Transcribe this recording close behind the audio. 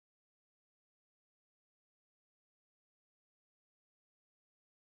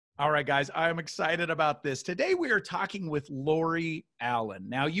All right, guys, I'm excited about this. Today, we are talking with Lori Allen.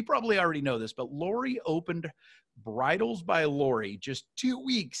 Now, you probably already know this, but Lori opened Bridals by Lori just 2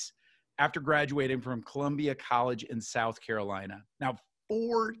 weeks after graduating from Columbia College in South Carolina. Now,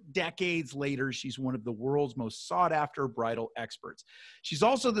 4 decades later, she's one of the world's most sought-after bridal experts. She's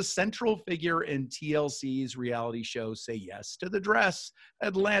also the central figure in TLC's reality show, Say Yes to the Dress,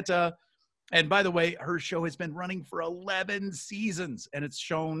 Atlanta. And by the way, her show has been running for 11 seasons, and it's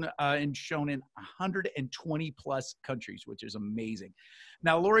shown in 120 plus countries, which is amazing.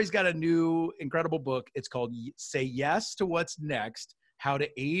 Now, Lori's got a new incredible book. It's called Say Yes to What's Next: How to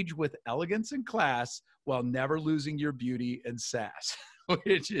Age with Elegance and Class While Never Losing Your Beauty and Sass,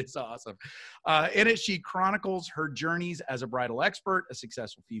 which is awesome. In it, she chronicles her journeys as a bridal expert, a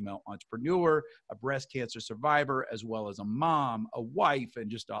successful female entrepreneur, a breast cancer survivor, as well as a mom, a wife,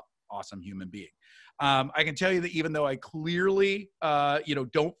 and just a awesome human being. I can tell you that even though I clearly,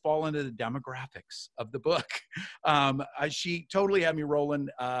 don't fall into the demographics of the book, she totally had me rolling,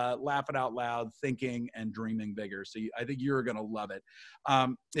 laughing out loud, thinking and dreaming bigger. So I think you're going to love it.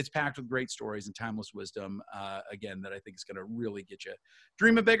 It's packed with great stories and timeless wisdom, again, that I think is going to really get you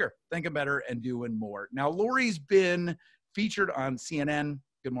dreaming bigger, thinking better, and doing more. Now, Lori's been featured on CNN,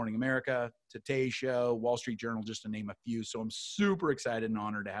 Good Morning America, Today Show, Wall Street Journal, just to name a few. So I'm super excited and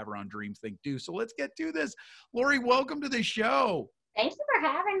honored to have her on Dream Think Do. So let's get to this. Lori, welcome to the show. Thank you for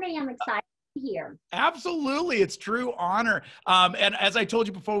having me. I'm excited to be here. Absolutely. It's true honor. And as I told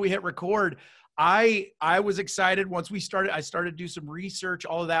you before we hit record, I was excited once I started to do some research,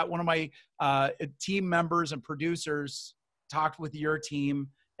 all of that. One of my team members and producers talked with your team,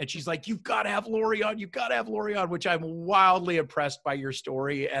 and she's like, you've got to have Lori on. You've got to have Lori on, which I'm wildly impressed by your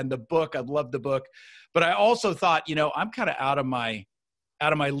story and the book. I love the book. But I also thought, I'm kind of out of my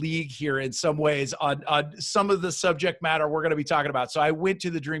league here in some ways on some of the subject matter we're going to be talking about. So I went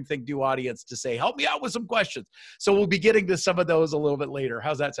to the Dream Think Do audience to say, help me out with some questions. So we'll be getting to some of those a little bit later.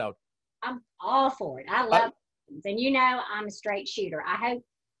 How's that sound? I'm all for it. I love things. And I'm a straight shooter. I hope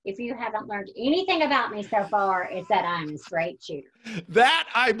if you haven't learned anything about me so far, it's that I'm a straight shooter. That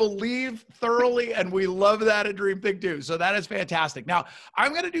I believe thoroughly, and we love that at Dream Think Do. So that is fantastic. Now,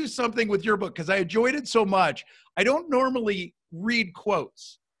 I'm going to do something with your book because I enjoyed it so much. I don't normally read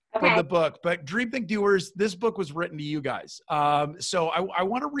quotes from the book, but Dream Think Doers, this book was written to you guys. So I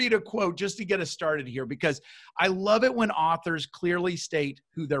want to read a quote just to get us started here, because I love it when authors clearly state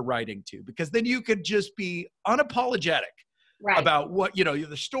who they're writing to, because then you could just be unapologetic. Right. About what,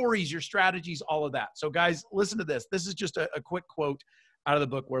 the stories, your strategies, all of that. So guys, listen to this. This is just a quick quote out of the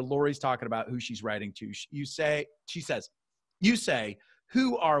book where Lori's talking about who she's writing to. She says, you say,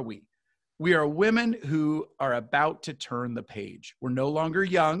 who are we? We are women who are about to turn the page. We're no longer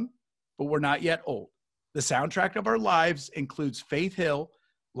young, but we're not yet old. The soundtrack of our lives includes Faith Hill,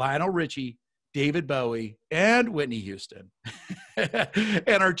 Lionel Richie, David Bowie, and Whitney Houston.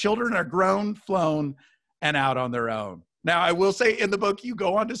 And our children are grown, flown, and out on their own. Now, I will say in the book, you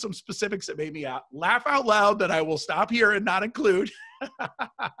go on to some specifics that made me laugh out loud that I will stop here and not include.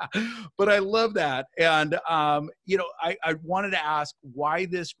 But I love that. And, I wanted to ask why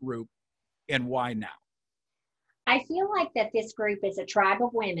this group and why now? I feel like that this group is a tribe of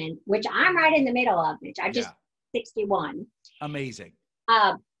women, which I'm right in the middle of, which I just 61. Amazing.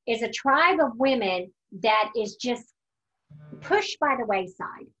 Is a tribe of women that is just pushed by the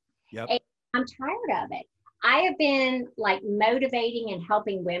wayside. Yep. And I'm tired of it. I have been like motivating and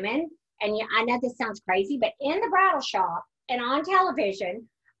helping women. And I know this sounds crazy, but in the bridal shop and on television,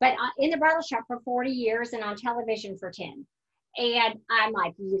 but in the bridal shop for 40 years and on television for 10. And I'm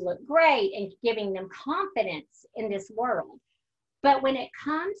like, you look great, and giving them confidence in this world. But when it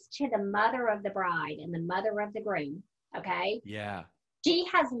comes to the mother of the bride and the mother of the groom, okay? Yeah. She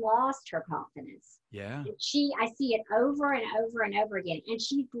has lost her confidence. Yeah. I see it over and over and over again. And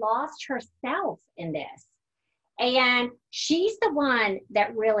she's lost herself in this. And she's the one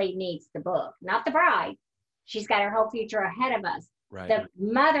that really needs the book, not the bride. She's got her whole future ahead of us. Right. The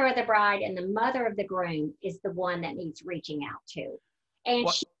mother of the bride and the mother of the groom is the one that needs reaching out to. And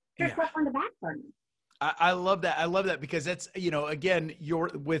she's herself on the back burner. I love that. I love that because that's, again,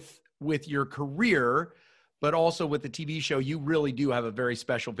 you're with your career, but also with the TV show, you really do have a very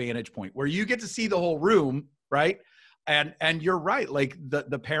special vantage point where you get to see the whole room, right? And you're right, like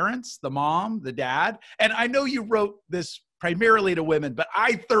the parents, the mom, the dad. And I know you wrote this primarily to women, but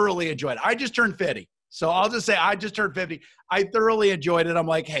I thoroughly enjoyed it. I just turned 50. So I'll just say I just turned 50. I thoroughly enjoyed it. I'm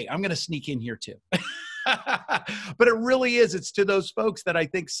like, hey, I'm going to sneak in here too. But it really is. It's to those folks that I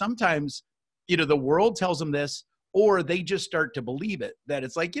think sometimes, the world tells them this, or they just start to believe it, that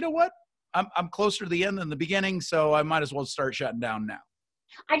it's like, you know what? I'm closer to the end than the beginning, so I might as well start shutting down now.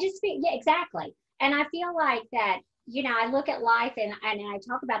 I just feel, yeah, exactly. And I feel like that, I look at life and I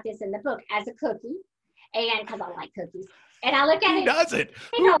talk about this in the book as a cookie, and because I like cookies, and I look at Who it, does it?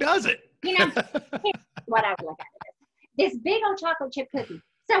 big Who old, does it? here's what I would look at it as. This big old chocolate chip cookie.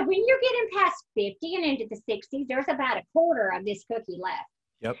 So when you're getting past 50 and into the 60s, there's about a quarter of this cookie left.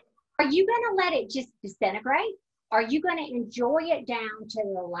 Yep. Are you going to let it just disintegrate? Are you going to enjoy it down to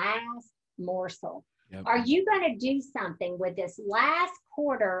the last morsel? Yep. Are you going to do something with this last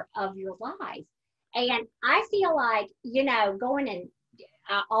quarter of your life? And I feel like, going and,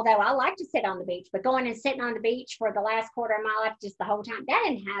 although I like to sit on the beach, but going and sitting on the beach for the last quarter of my life, just the whole time, that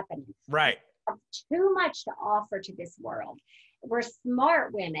didn't happen. Right. Too much to offer to this world. We're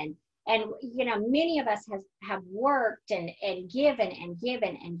smart women. And, many of us have worked and given and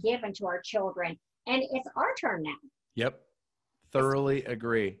given and given to our children. And it's our turn now. Yep. Thoroughly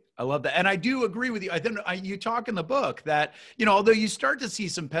agree. I love that. And I do agree with you. I think you talk in the book that, although you start to see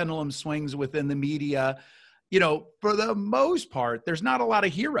some pendulum swings within the media, for the most part, there's not a lot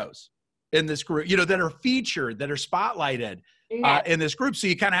of heroes in this group, that are featured, that are spotlighted in this group. So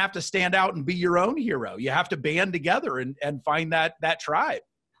you kind of have to stand out and be your own hero. You have to band together and find that tribe.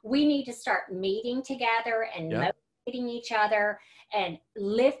 We need to start meeting together and motivating each other and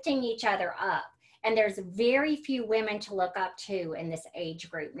lifting each other up. And there's very few women to look up to in this age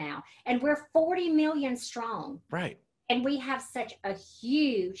group now. And we're 40 million strong. Right. And we have such a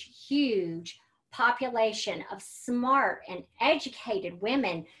huge, huge population of smart and educated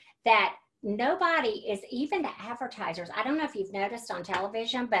women that nobody is, even the advertisers. I don't know if you've noticed on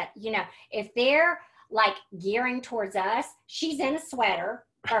television, but if they're like gearing towards us, she's in a sweater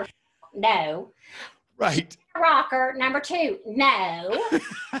or no. Right. Rocker, number 2, no.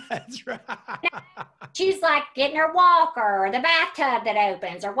 That's right. She's like getting her walker or the bathtub that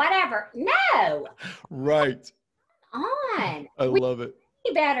opens or whatever. No. Right. On. I love it.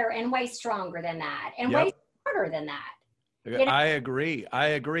 Way better and way stronger than that and way smarter than that. I agree.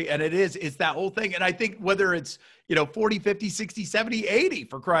 And it's that whole thing. And I think whether it's, 40, 50, 60, 70, 80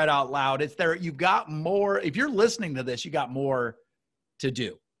 for crying out loud, it's there. You've got more. If you're listening to this, you got more to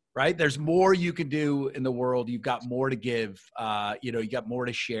do. Right? There's more you can do in the world. You've got more to give. You got more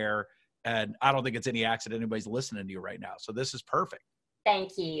to share. And I don't think it's any accident anybody's listening to you right now. So this is perfect.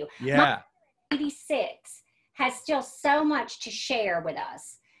 Thank you. Yeah. 86 has still so much to share with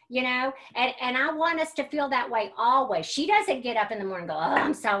us, and I want us to feel that way always. She doesn't get up in the morning and go, oh,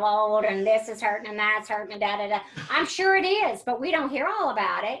 I'm so old and this is hurting and that's hurting and da-da-da. I'm sure it is, but we don't hear all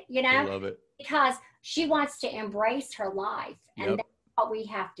about it, I love it. Because she wants to embrace her life. And that's what we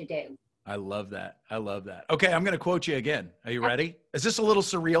have to do. I love that. Okay, I'm going to quote you again. Are you ready? Is this a little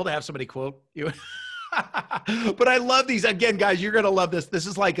surreal to have somebody quote you? But I love these. Again, guys, you're going to love this. This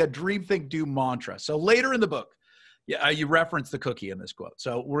is like a dream, think, do mantra. So later in the book, you reference the cookie in this quote.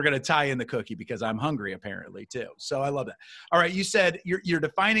 So we're going to tie in the cookie because I'm hungry apparently too. So I love that. All right. You said you're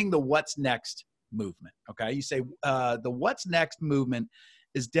defining the what's next movement. Okay. You say the what's next movement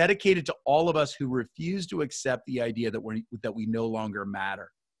is dedicated to all of us who refuse to accept the idea that we no longer matter.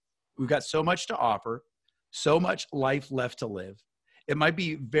 We've got so much to offer, so much life left to live. It might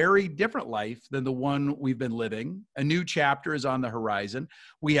be very different life than the one we've been living. A new chapter is on the horizon.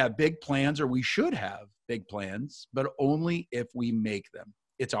 We have big plans, or we should have big plans, but only if we make them.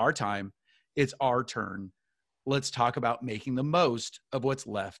 It's our time. It's our turn. Let's talk about making the most of what's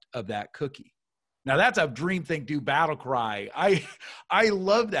left of that cookie. Now that's a dream, think, do battle cry. I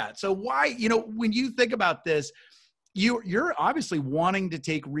love that. So why, when you think about this, you're obviously wanting to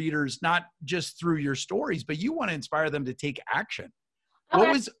take readers, not just through your stories, but you want to inspire them to take action.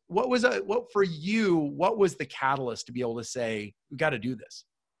 Okay. What for you, what was the catalyst to be able to say, we got to do this?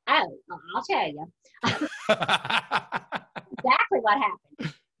 Oh, I'll tell you. Exactly what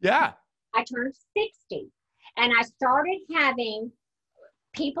happened. Yeah. I turned 60 and I started having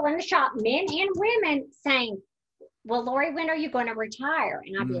people in the shop, men and women, saying, well, Lori, when are you going to retire?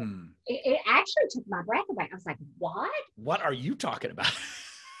 And I'd be like, it actually took my breath away. I was like, what? What are you talking about?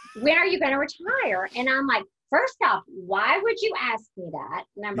 When are you going to retire? And I'm like, first off, why would you ask me that?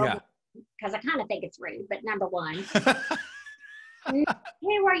 Number one, because I kind of think it's rude, but number one.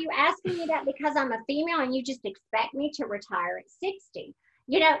 Hey, were you asking me that because I'm a female and you just expect me to retire at 60?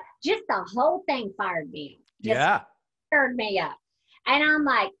 Just the whole thing fired me. Fired me up. And I'm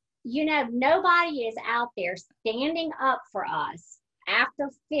like, nobody is out there standing up for us after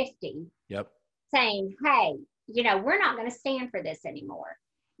 50 saying, hey, we're not going to stand for this anymore.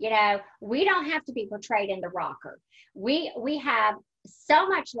 We don't have to be portrayed in the rocker. We have so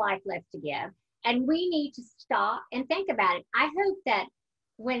much life left to give, and we need to stop and think about it. I hope that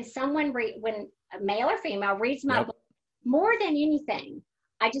when someone, when a male or female reads my book, more than anything,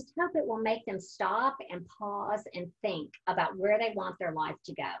 I just hope it will make them stop and pause and think about where they want their life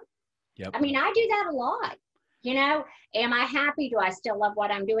to go. Yep. I mean, I do that a lot. You know, am I happy? Do I still love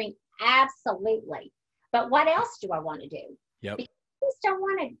what I'm doing? Absolutely. But what else do I want to do? Yep. Because I just don't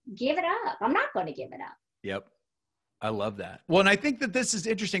want to give it up. I'm not going to give it up. Yep. I love that. Well, and I think that this is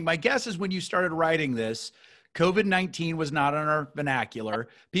interesting. My guess is when you started writing this, COVID-19 was not on our vernacular.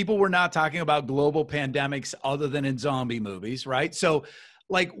 People were not talking about global pandemics other than in zombie movies, right? So,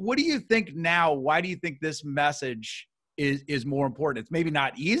 like, what do you think now? Why do you think this message is more important? It's maybe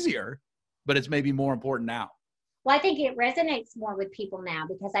not easier, but it's maybe more important now. Well, I think it resonates more with people now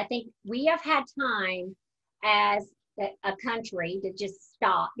because I think we have had time as a country to just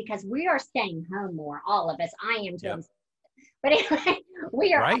stop because we are staying home more, all of us. I am too. Yep. But anyway,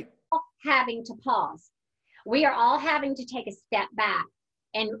 we are Right. all having to pause. We are all having to take a step back.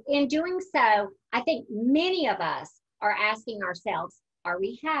 And in doing so, I think many of us are asking ourselves, are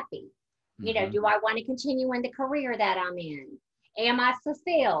we happy? You know, do I want to continue in the career that I'm in? Am I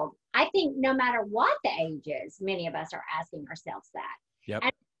fulfilled? I think no matter what the age is, many of us are asking ourselves that. Yep.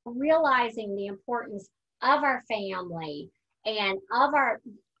 And realizing the importance of our family and of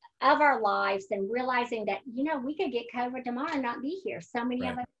our lives, and realizing that, you know, we could get COVID tomorrow and not be here. So many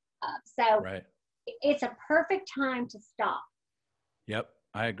of us so it's a perfect time to stop. Yep,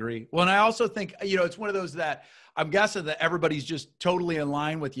 I agree. Well, and I also think, you know, it's one of those that I'm guessing that everybody's just totally in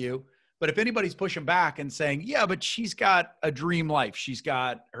line with you. But if anybody's pushing back and saying, yeah, but she's got a dream life. She's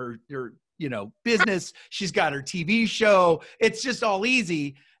got her, you know, business. She's got her TV show. It's just all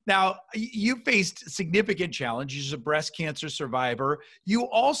easy. Now, you faced significant challenges as a breast cancer survivor. You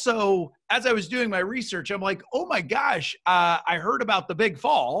also, as I was doing my research, I'm like, oh my gosh, I heard about the big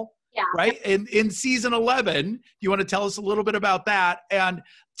fall, right? In season 11. Do you want to tell us a little bit about that? And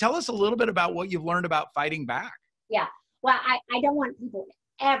tell us a little bit about what you've learned about fighting back. Yeah. Well, I don't want people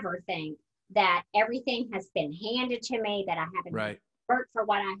to ever think that everything has been handed to me, that I haven't worked for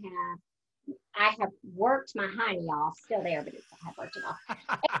what I have. I have worked my hiney off, still there, but I have worked it off.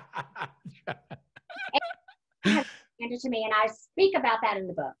 It has been handed to me, and I speak about that in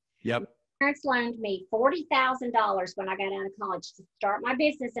the book. Yep. My parents loaned me $40,000 when I got out of college to start my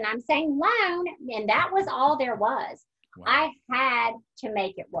business, and I'm saying loan, and that was all there was. Wow. I had to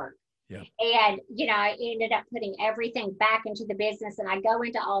make it work. Yep. And, you know, I ended up putting everything back into the business, and I go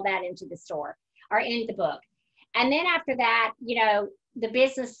into all that into the store or in the book. And then after that, you know, the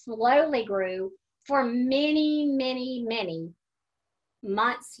business slowly grew for many, many, many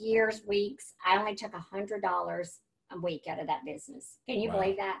months, years, weeks. I only took $100 a week out of that business. Can you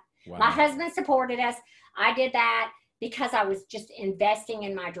believe that? Wow. My husband supported us. I did that because I was just investing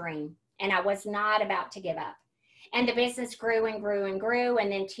in my dream, and I was not about to give up. And the business grew and grew and grew.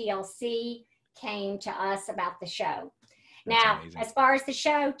 And then TLC came to us about the show. That's now, amazing. As far as the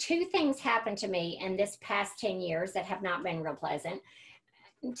show, two things happened to me in this past 10 years that have not been real pleasant,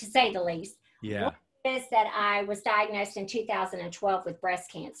 to say the least. Yeah. One is that I was diagnosed in 2012 with breast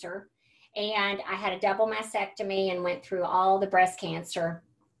cancer. And I had a double mastectomy and went through all the breast cancer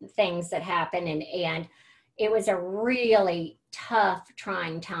things that happened. And it was a really tough,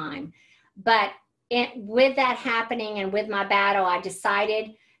 trying time. But with that happening and with my battle, I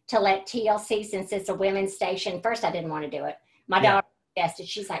decided to let TLC, since it's a women's station. First, I didn't want to do it. My daughter suggested,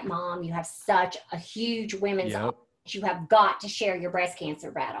 she's like, Mom, you have such a huge women's audience. You have got to share your breast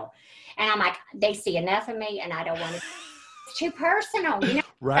cancer battle. And I'm like, they see enough of me, and I don't want to. It's too personal, you know?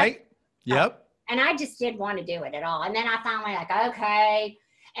 Right. Yep. And I just didn't want to do it at all. And then I finally okay.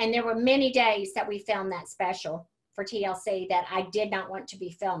 And there were many days that we filmed that special for TLC that I did not want to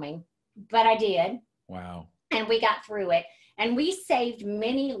be filming, but I did. Wow. And we got through it. And we saved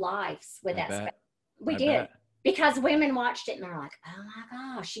many lives with that special. We did. Because women watched it and they're like, oh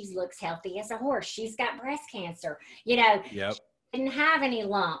my gosh, she looks healthy as a horse. She's got breast cancer. You know, she didn't have any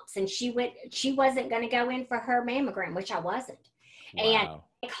lumps, and she wasn't going to go in for her mammogram, which I wasn't. Wow. And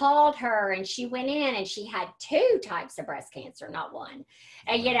I called her, and she went in, and she had 2 types of breast cancer, not one.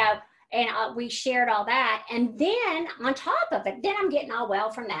 And, you know, and we shared all that. And then on top of it, then I'm getting all well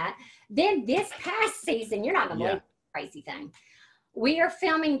from that. Then this past season, you're not going to believe the crazy thing. We are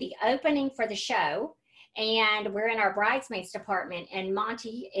filming the opening for the show, and we're in our bridesmaids department, and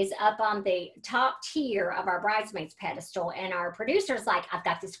Monty is up on the top tier of our bridesmaids pedestal, and our producer's like, I've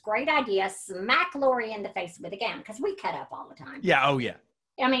got this great idea, smack Lori in the face with a gown, because we cut up all the time. Yeah, oh yeah.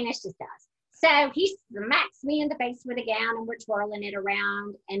 I mean, it's just us. So he smacks me in the face with a gown, and we're twirling it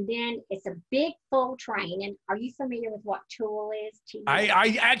around, and then it's a big full train. And are you familiar with what tulle is?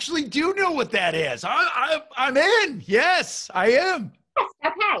 I actually do know what that is. I'm in. Yes, I am. Yes,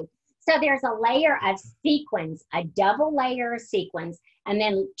 okay. So there's a layer of sequins, a double layer of sequins, and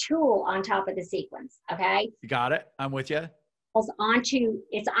then tulle on top of the sequins. Okay. You got it. I'm with you. Falls onto,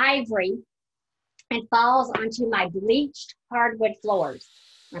 it's ivory and falls onto my bleached hardwood floors.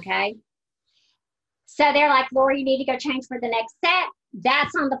 Okay. So they're like, Lori, you need to go change for the next set.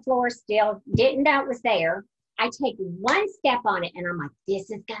 That's on the floor still. Didn't know it was there. I take one step on it and I'm like, this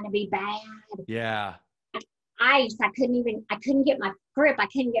is going to be bad. Yeah. I couldn't get my grip. I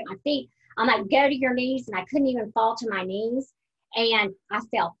couldn't get my feet. I'm like, go to your knees. And I couldn't even fall to my knees. And I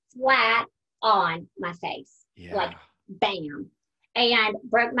fell flat on my face. Yeah. Like, bam. And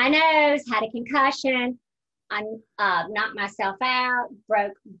broke my nose, had a concussion. I knocked myself out,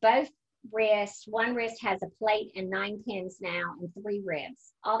 broke both wrists. One wrist has a plate and 9 pins now and 3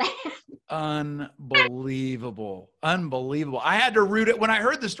 ribs. All that. Unbelievable. Unbelievable. I had to root it. When I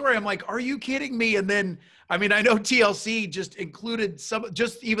heard the story, I'm like, are you kidding me? And then, I mean, I know TLC just included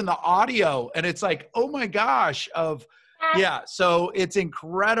just even the audio, and it's like, oh my gosh, yeah. So it's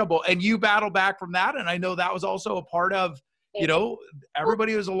incredible. And you battle back from that. And I know that was also a part of,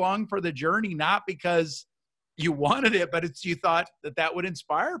 everybody was along for the journey, not because you wanted it, but you thought that would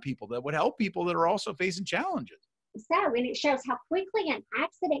inspire people, that would help people that are also facing challenges. So, and it shows how quickly an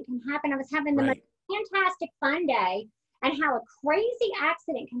accident can happen. I was having the most fantastic fun day, and how a crazy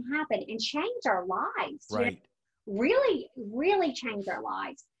accident can happen and change our lives. Right. Really, really change our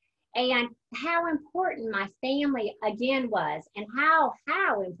lives. And how important my family again was, and how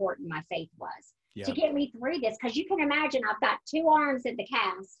important my faith was to get me through this. Because you can imagine, I've got 2 arms in the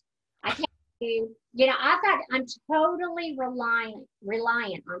cast. I can't do, I'm totally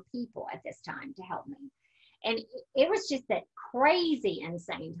reliant on people at this time to help me. And it was just that crazy,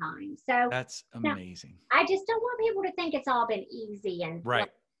 insane time. So that's amazing. I just don't want people to think it's all been easy and right.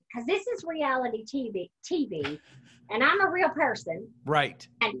 Because this is reality TV, and I'm a real person. Right.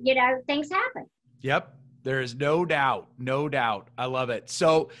 And, things happen. Yep. There is no doubt. No doubt. I love it.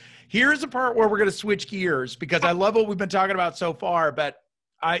 So here's the part where we're going to switch gears, because I love what we've been talking about so far. But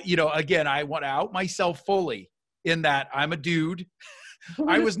again, I want to out myself fully in that I'm a dude.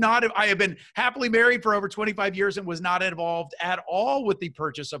 I have been happily married for over 25 years and was not involved at all with the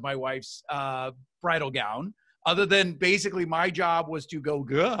purchase of my wife's bridal gown, other than basically my job was to go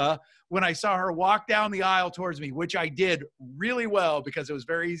when I saw her walk down the aisle towards me, which I did really well because it was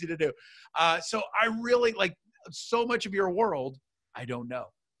very easy to do. So I really like so much of your world. I don't know.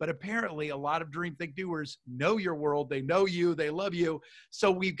 But apparently a lot of Dream Think Doers know your world. They know you. They love you.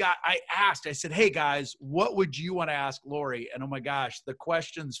 So I said, hey guys, what would you want to ask Lori? And oh my gosh, the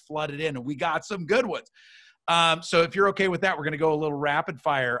questions flooded in and we got some good ones. So if you're okay with that, we're going to go a little rapid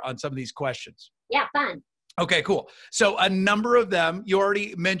fire on some of these questions. Yeah, fun. Okay, cool. So a number of them, you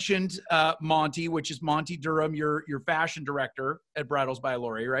already mentioned Monty, which is Monty Durham, your fashion director at Bridals by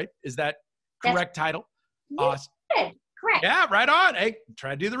Lori, right? Is that correct title? Awesome. Good. Correct. Yeah, right on. Hey,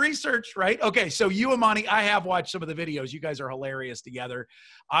 try to do the research, right? Okay, so you and Monty, I have watched some of the videos. You guys are hilarious together.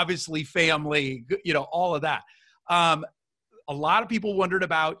 Obviously, family, all of that. A lot of people wondered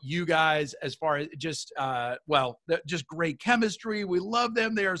about you guys as far as just great chemistry. We love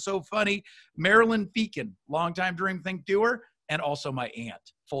them. They are so funny. Marilyn Feakin, longtime Dream Think Doer, and also my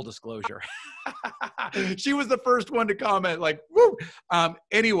aunt, full disclosure. She was the first one to comment, like, woo.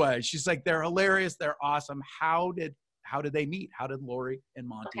 Anyway, she's like, they're hilarious. They're awesome. How did they meet? How did Lori and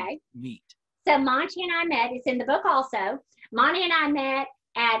Monty meet? So Monty and I met, it's in the book also. Monty and I met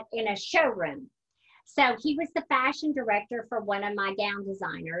in a showroom. So he was the fashion director for one of my gown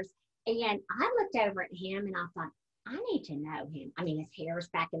designers. And I looked over at him and I thought, I need to know him. I mean, his hair is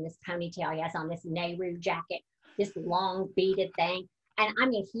back in this ponytail. He has on this Nehru jacket, this long beaded thing. And I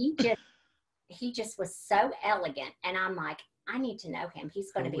mean, he just was so elegant. And I'm like, I need to know him.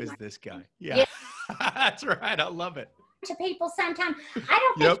 He's going to be Who is this guy? Yeah. That's right. I love it. To people sometimes. I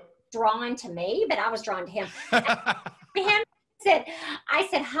don't think he's drawn to me, but I was drawn to him. I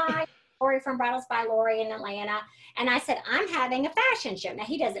said, hi, Lori from Bridals by Lori in Atlanta. And I said, I'm having a fashion show. Now,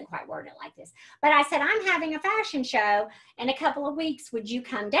 he doesn't quite word it like this, but I said, I'm having a fashion show in a couple of weeks. Would you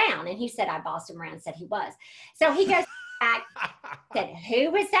come down? And he said, I bossed him around and said he was. So he goes back, said,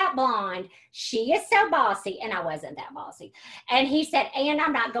 who is that blonde? She is so bossy. And I wasn't that bossy. And he said, and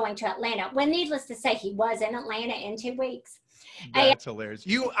I'm not going to Atlanta. Well, needless to say, he was in Atlanta in 2 weeks. That's hilarious.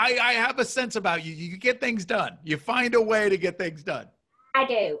 I have a sense about you. You get things done. You find a way to get things done. I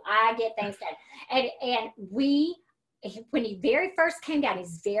do. I get things done. And when he very first came down,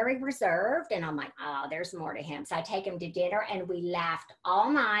 he's very reserved. And I'm like, oh, there's more to him. So I take him to dinner and we laughed all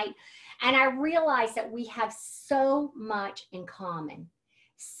night. And I realized that we have so much in common.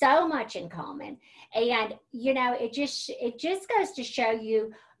 So much in common. And, it just goes to show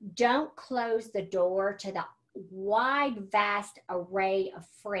you don't close the door to the wide, vast array of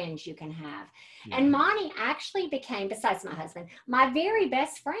friends you can have. Yeah. And Monty actually became, besides my husband, my very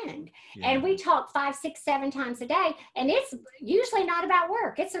best friend. Yeah. And we talk 5, 6, 7 times a day. And it's usually not about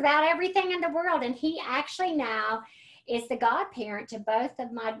work. It's about everything in the world. And he actually now is the godparent to both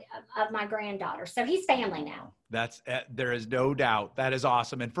of my granddaughters. So he's family now. That's there is no doubt. That is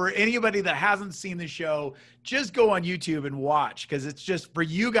awesome. And for anybody that hasn't seen the show, just go on YouTube and watch, because it's just for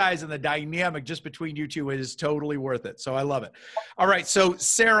you guys, and the dynamic just between you two is totally worth it. So I love it. All right. So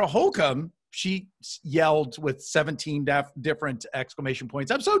Sarah Holcomb, she yelled with 17 different exclamation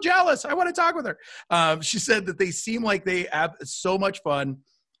points, "I'm so jealous. I want to talk with her." She said that they seem like they have so much fun.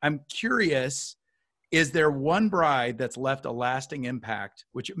 I'm curious, is there one bride that's left a lasting impact,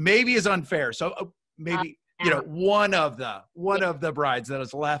 which maybe is unfair? So maybe, one of the brides that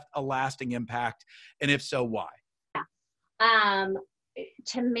has left a lasting impact, and if so, why?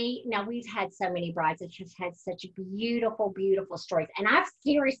 To me, now we've had so many brides that just had such beautiful, beautiful stories. And I've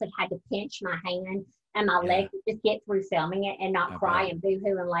seriously had to pinch my hand and my leg to just get through filming it and not cry and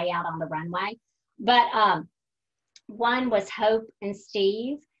boo-hoo and lay out on the runway. But one was Hope and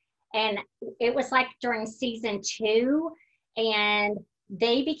Steve. And it was like during season 2, and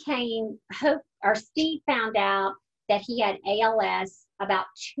they became, Steve found out that he had ALS about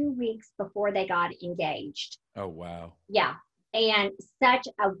 2 weeks before they got engaged. Oh, wow. Yeah. And such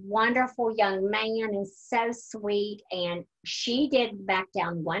a wonderful young man, and so sweet. And she didn't back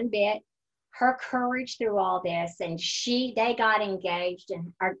down one bit. Her courage through all this, and they got engaged,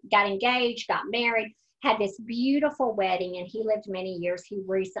 got married, had this beautiful wedding, and he lived many years. He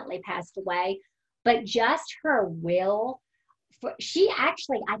recently passed away. But just her will, she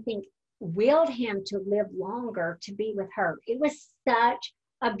actually, I think, willed him to live longer to be with her. It was such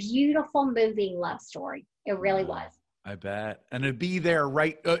a beautiful, moving love story. It really was. I bet. And to be there,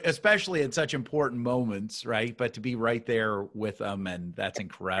 right, especially in such important moments, right? But to be right there with them, and that's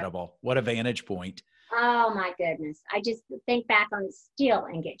incredible. What a vantage point. Oh, my goodness. I just think back on it still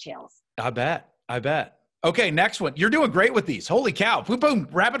and get chills. I bet. Okay, next one. You're doing great with these. Holy cow. Boom, boom,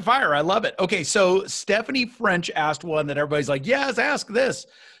 rapid fire. I love it. Okay, so Stephanie French asked one that everybody's like, yes, ask this.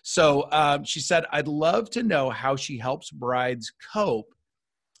 So she said, I'd love to know how she helps brides cope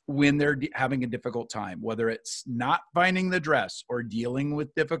when they're having a difficult time, whether it's not finding the dress or dealing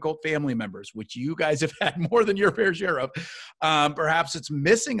with difficult family members, which you guys have had more than your fair share of. Perhaps it's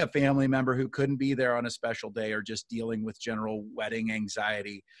missing a family member who couldn't be there on a special day, or just dealing with general wedding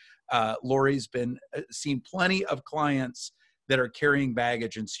anxiety. Lori's seen plenty of clients that are carrying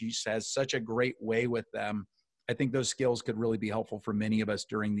baggage, and she has such a great way with them. I think those skills could really be helpful for many of us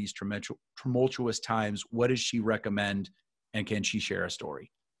during these tumultuous times. What does she recommend, and can she share a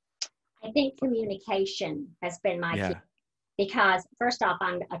story? I think communication has been my key, because first off,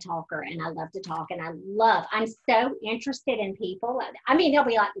 I'm a talker and I love to talk, and I'm so interested in people. I mean, they'll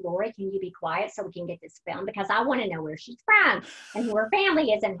be like, Lori, can you be quiet so we can get this filmed? Because I want to know where she's from and who her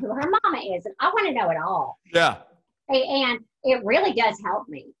family is and who her mama is. And I want to know it all. Yeah. And it really does help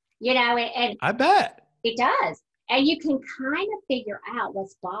me, and I bet it does. And you can kind of figure out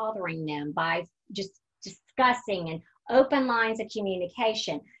what's bothering them by just discussing and open lines of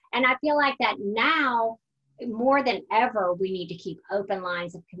communication. And I feel like that now, more than ever, we need to keep open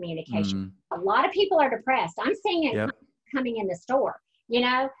lines of communication. A lot of people are depressed. I'm seeing it coming in the store.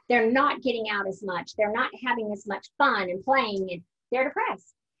 They're not getting out as much. They're not having as much fun and playing, and they're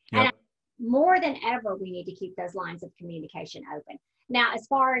depressed. And more than ever, we need to keep those lines of communication open. Now, as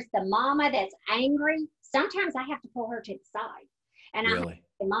far as the mama that's angry, sometimes I have to pull her to the side. And I'm like,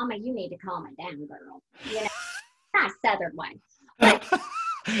 Mama, you need to calm it down, girl. Not a Southern way. But,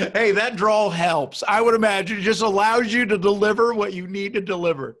 hey, that drawl helps. I would imagine it just allows you to deliver what you need to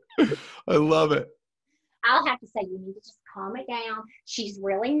deliver. I love it. I'll have to say, you need to just calm it down. She's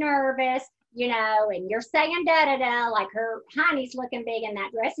really nervous, and you're saying da-da-da, like her honey's looking big in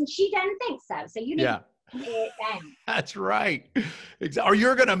that dress, and she doesn't think so. So you need to calm it down. That's right. Or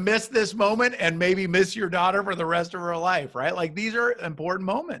you're going to miss this moment and maybe miss your daughter for the rest of her life, right? Like, these are important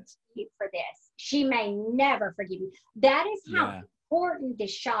moments. For this. She may never forgive you. That is how important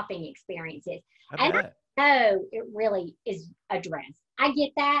this shopping experience is. I know it really is a dress. I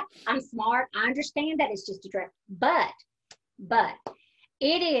get that. I'm smart. I understand that it's just a dress. But it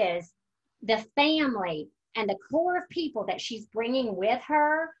is the family and the core of people that she's bringing with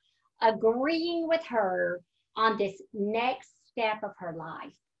her, agreeing with her on this next step of her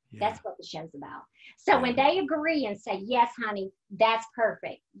life. That's what the show's about. So when they agree and say, yes, honey, that's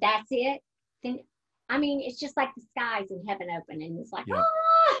perfect, that's it, then, I mean, it's just like the skies in heaven open, and it's like,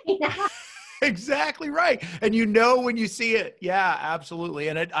 Exactly right. And you know when you see it. Yeah, absolutely.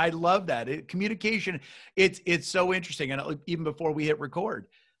 And I love that. Communication, it's so interesting. And even before we hit record,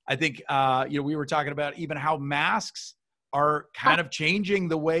 I think, we were talking about even how masks are kind of changing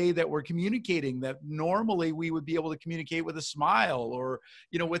the way that we're communicating, that normally we would be able to communicate with a smile or,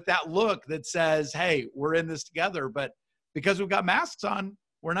 with that look that says, hey, we're in this together. But because we've got masks on,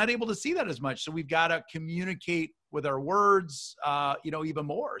 we're not able to see that as much. So we've got to communicate with our words, even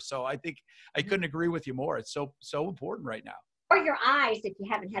more. So I think I couldn't agree with you more. It's so important right now. Or your eyes, if you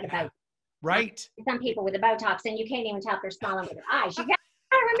haven't had a Botox. Right. Some people with a Botox, and you can't even tell if they're smiling with their eyes. You got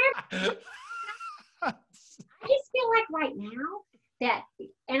to remember. I just feel like right now that,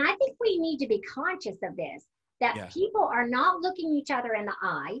 and I think we need to be conscious of this, that people are not looking each other in the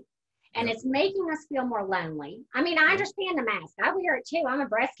eye, and it's making us feel more lonely. I mean, I understand the mask. I wear it too. I'm a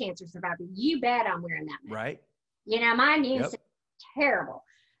breast cancer survivor. You bet I'm wearing that mask. Right. My immune system is terrible.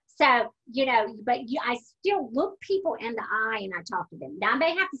 So, I still look people in the eye and I talk to them. Now, I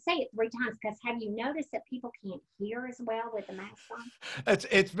may have to say it 3 times because have you noticed that people can't hear as well with the mask on?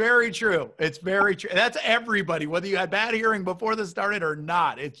 It's very true. It's very true. That's everybody, whether you had bad hearing before this started or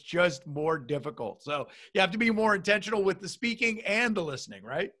not. It's just more difficult. So you have to be more intentional with the speaking and the listening,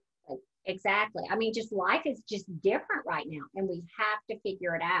 right? Exactly. I mean, just life is just different right now and we have to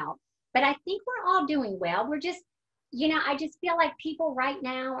figure it out. But I think we're all doing well. We're just, I just feel like people right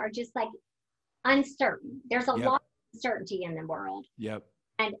now are just like uncertain. There's a lot of uncertainty in the world. Yep.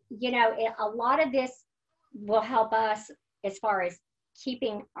 And, a lot of this will help us as far as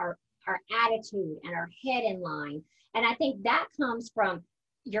keeping our attitude and our head in line. And I think that comes from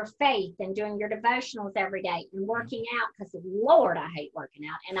your faith and doing your devotionals every day and working out, because Lord, I hate working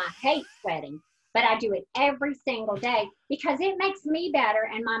out and I hate sweating, but I do it every single day because it makes me better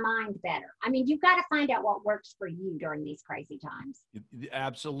and my mind better. I mean, you've got to find out what works for you during these crazy times. You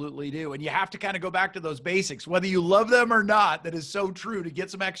absolutely do. And you have to kind of go back to those basics, whether you love them or not. That is so true. To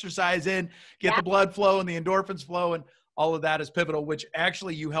get some exercise in, get the blood flow and the endorphins flow, and all of that is pivotal, which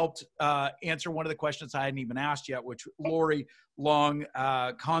actually you helped answer one of the questions I hadn't even asked yet, which Lori Long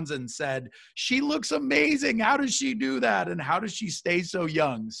Konzen said, she looks amazing. How does she do that? And how does she stay so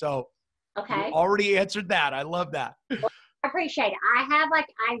young? So you already answered that. I love that. Well, I appreciate it.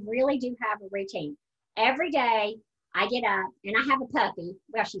 I really do have a routine. Every day I get up and I have a puppy.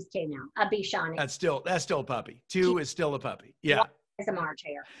 Well, she's 2 now, a Bichon. That's still a puppy. 2 is still a puppy. Yeah. It's a March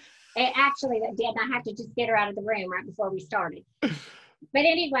hare. It actually did. I have to just get her out of the room right before we started. But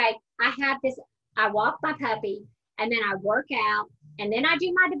anyway, I walk my puppy and then I work out and then I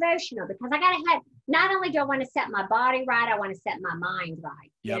do my devotional because I got to have, not only do I want to set my body right, I want to set my mind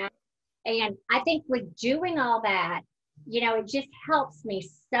right. Yep. And I think with doing all that, it just helps me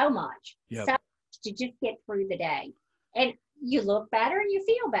so much, so much to just get through the day. And you look better and you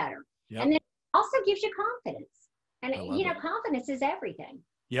feel better. Yep. And then it also gives you confidence. And, confidence is everything.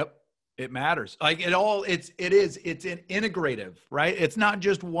 Yep. It matters. Like it's an integrative, right? It's not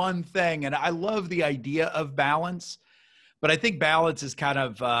just one thing. And I love the idea of balance, but I think balance is kind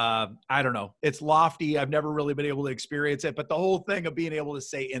of, I don't know, it's lofty. I've never really been able to experience it, but the whole thing of being able to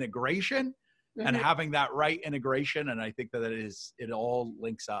say integration and having that right integration. And I think that it all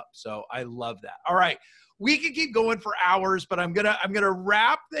links up. So I love that. All right. We could keep going for hours, but I'm going to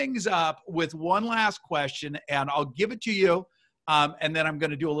wrap things up with one last question and I'll give it to you. And then I'm going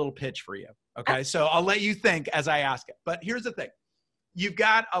to do a little pitch for you. Okay. So I'll let you think as I ask it, but here's the thing. You've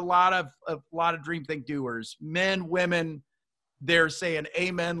got a lot of Dream Think doers, men, women. They're saying,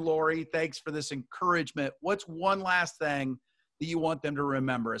 amen, Lori, thanks for this encouragement. What's one last thing that you want them to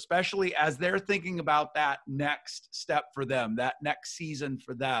remember, especially as they're thinking about that next step for them, that next season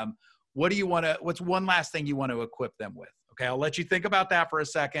for them? What's one last thing you want to equip them with? Okay. I'll let you think about that for a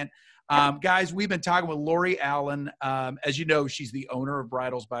second. Guys, we've been talking with Lori Allen. As you know, she's the owner of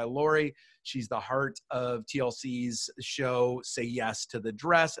Bridals by Lori. She's the heart of TLC's show, Say Yes to the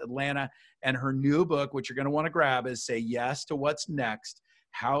Dress, Atlanta. And her new book, which you're going to want to grab, is Say Yes to What's Next,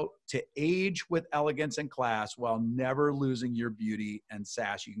 How to Age with Elegance and Class While Never Losing Your Beauty and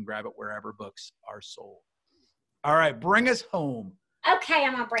Sass. You can grab it wherever books are sold. All right, bring us home. Okay,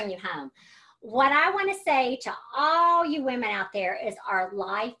 I'm going to bring you home. What I want to say to all you women out there is our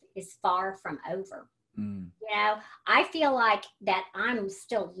life is far from over. I feel like that I'm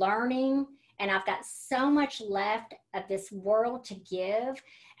still learning and I've got so much left of this world to give.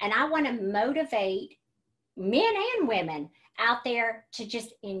 And I want to motivate men and women out there to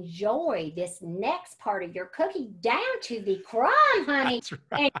just enjoy this next part of your cookie down to the crumb, honey. That's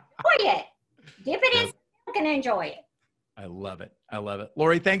right. Enjoy it. Dip it in milk and enjoy it. I love it. I love it.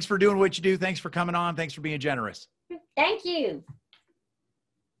 Lori, thanks for doing what you do. Thanks for coming on. Thanks for being generous. Thank you.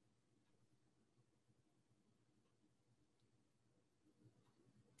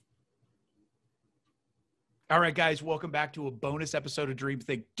 All right, guys, welcome back to a bonus episode of Dream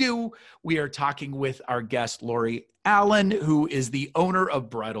Think Do. We are talking with our guest, Lori Allen, who is the owner of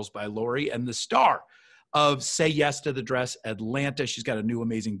Bridals by Lori and the star of Say Yes to the Dress Atlanta. She's got a new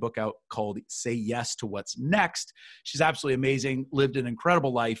amazing book out called Say Yes to What's Next. She's absolutely amazing, lived an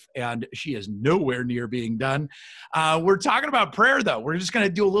incredible life, and she is nowhere near being done. We're talking about prayer, though. We're just going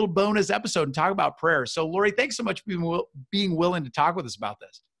to do a little bonus episode and talk about prayer. So, Lori, thanks so much for being willing to talk with us about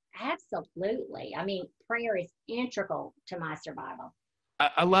this. Absolutely. I mean, prayer is integral to my survival.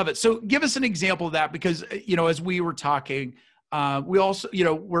 I love it. So give us an example of that, because, as we were talking, we also,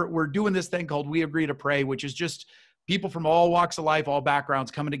 we're doing this thing called We Agree to Pray, which is just people from all walks of life, all backgrounds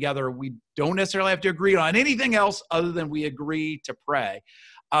coming together. We don't necessarily have to agree on anything else other than we agree to pray.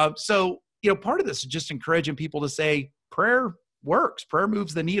 So, part of this is just encouraging people to say prayer works. Prayer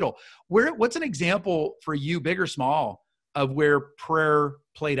moves the needle. What's an example for you, big or small, of where prayer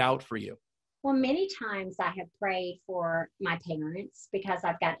played out for you? Well, many times I have prayed for my parents because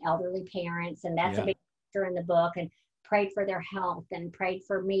I've got elderly parents, and that's a big factor in the book, and prayed for their health and prayed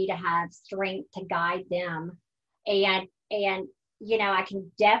for me to have strength to guide them. And I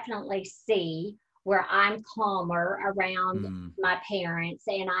can definitely see where I'm calmer around my parents,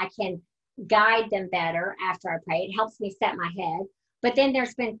 and I can guide them better after I pray. It helps me set my head. But then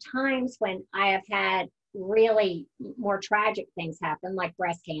there's been times when I have had really more tragic things happen, like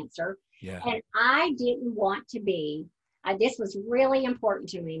breast cancer. Yeah. And I didn't want to be, this was really important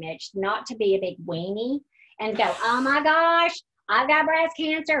to me, Mitch, not to be a big weenie and go, oh my gosh, I've got breast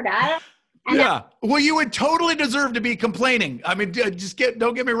cancer. Well, you would totally deserve to be complaining. I mean,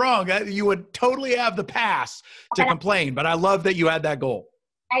 don't get me wrong. You would totally have the pass to complain, but I love that you had that goal.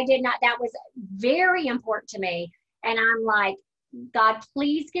 I did not. That was very important to me. And I'm like, God,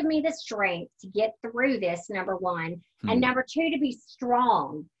 please give me the strength to get through this, number one. And number two, to be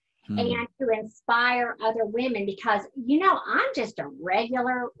strong and to inspire other women, because, I'm just a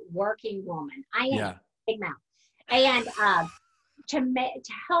regular working woman. I am big mouth. And to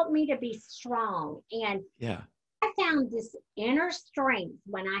help me to be strong. And I found this inner strength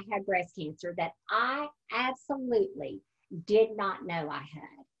when I had breast cancer that I absolutely did not know I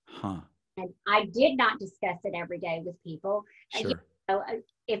had. And I did not discuss it every day with people. Sure.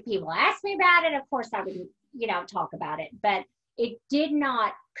 If people asked me about it, of course I would, talk about it. But it did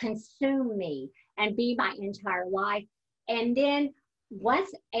not consume me and be my entire life. And then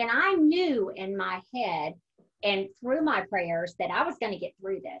I knew in my head and through my prayers that I was going to get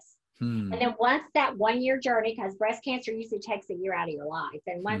through this. And then once that 1 year journey, because breast cancer usually takes a year out of your life.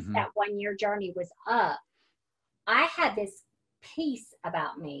 And once that 1 year journey was up, I had this peace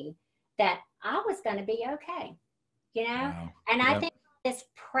about me that I was going to be okay, Wow. And I think this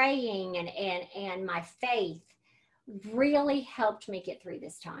praying and my faith really helped me get through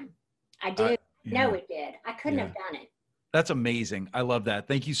this time. I did. No, it did. I couldn't have done it. That's amazing. I love that.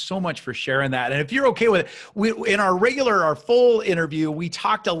 Thank you so much for sharing that. And if you're okay with it, in our full interview, we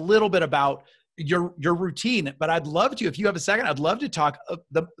talked a little bit about your routine, but I'd love to, if you have a second, I'd love to talk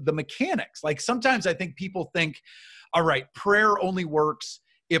the mechanics. Like sometimes I think people think, all right, prayer only works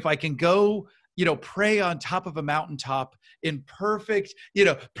if I can go, pray on top of a mountaintop in perfect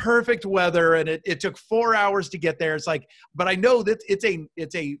weather. And it took 4 hours to get there. It's like, but I know that it's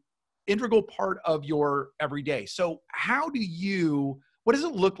a integral part of your everyday. So what does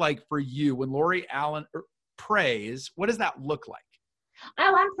it look like for you when Lori Allen prays? What does that look like?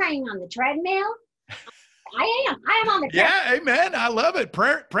 Oh, I'm praying on the treadmill. I am on the treadmill. Yeah, amen. I love it.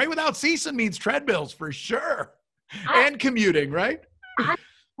 Pray without ceasing means treadmills for sure. And commuting, right? I'm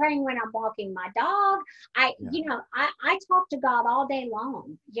praying when I'm walking my dog. I talk to God all day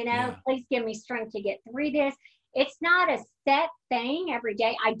long. Please give me strength to get through this. It's not a set thing every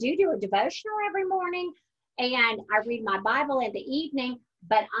day. I do a devotional every morning, and I read my Bible in the evening,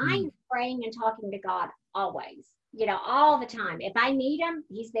 but I'm praying and talking to God always, all the time. If I need him,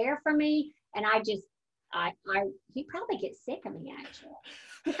 he's there for me. And he probably gets sick of me, actually.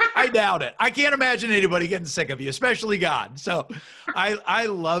 I doubt it. I can't imagine anybody getting sick of you, especially God. So I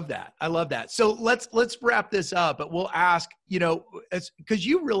love that. I love that. So let's wrap this up, but we'll ask, because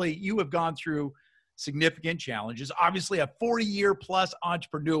you have gone through significant challenges. Obviously a 40-year plus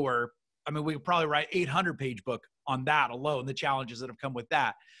entrepreneur. I mean, we could probably write 800-page book on that alone, the challenges that have come with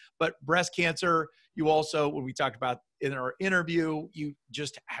that. But breast cancer, you also, when we talked about in our interview, you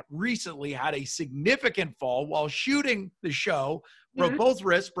just recently had a significant fall while shooting the show, broke both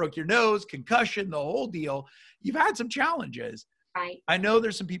wrists, broke your nose, concussion, the whole deal. You've had some challenges. Right. I know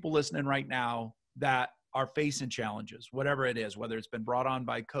there's some people listening right now that are facing challenges, whatever it is, whether it's been brought on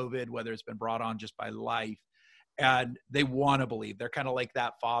by COVID, whether it's been brought on just by life. and they want to believe. They're kind of like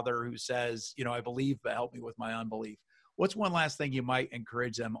that father who says, you know, I believe, but help me with my unbelief. What's one last thing you might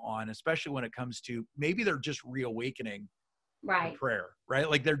encourage them on, especially when it comes to maybe they're just reawakening Right. prayer, right?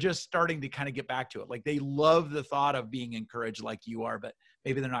 Like they're just starting to kind of get back to it. Like they love the thought of being encouraged like you are, but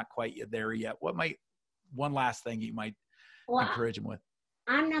maybe they're not quite there yet. What might, one last thing you might Well, encourage them with?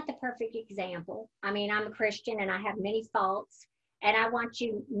 I'm not the perfect example. I mean, I'm a Christian and I have many faults, and I want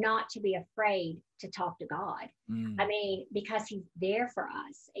you not to be afraid to talk to God. I mean, because he's there for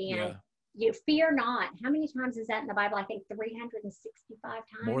us. And Yeah. you fear not. How many times is that in the Bible? I think 365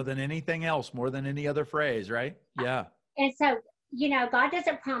 times. More than anything else, more than any other phrase, right? Yeah. And so, you know, God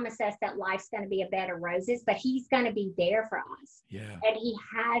doesn't promise us that life's going to be a bed of roses, but he's going to be there for us. Yeah. And he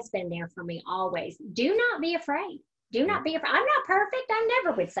has been there for me always. Do not be afraid. Do not be afraid. I'm not perfect. I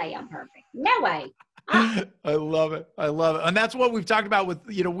never would say I'm perfect. No way. I love it. I love it. And that's what we've talked about with,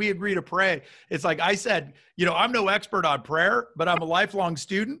 you know, we agree to pray. It's like I said, you know, I'm no expert on prayer, but I'm a lifelong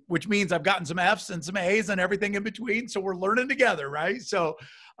student, which means I've gotten some F's and some A's and everything in between. So we're learning together, right? So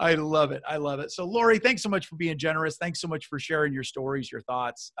I love it. I love it. So Lori, thanks so much for being generous. Thanks so much for sharing your stories, your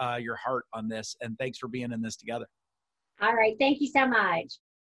thoughts, your heart on this. And thanks for being in this together. All right. Thank you so much.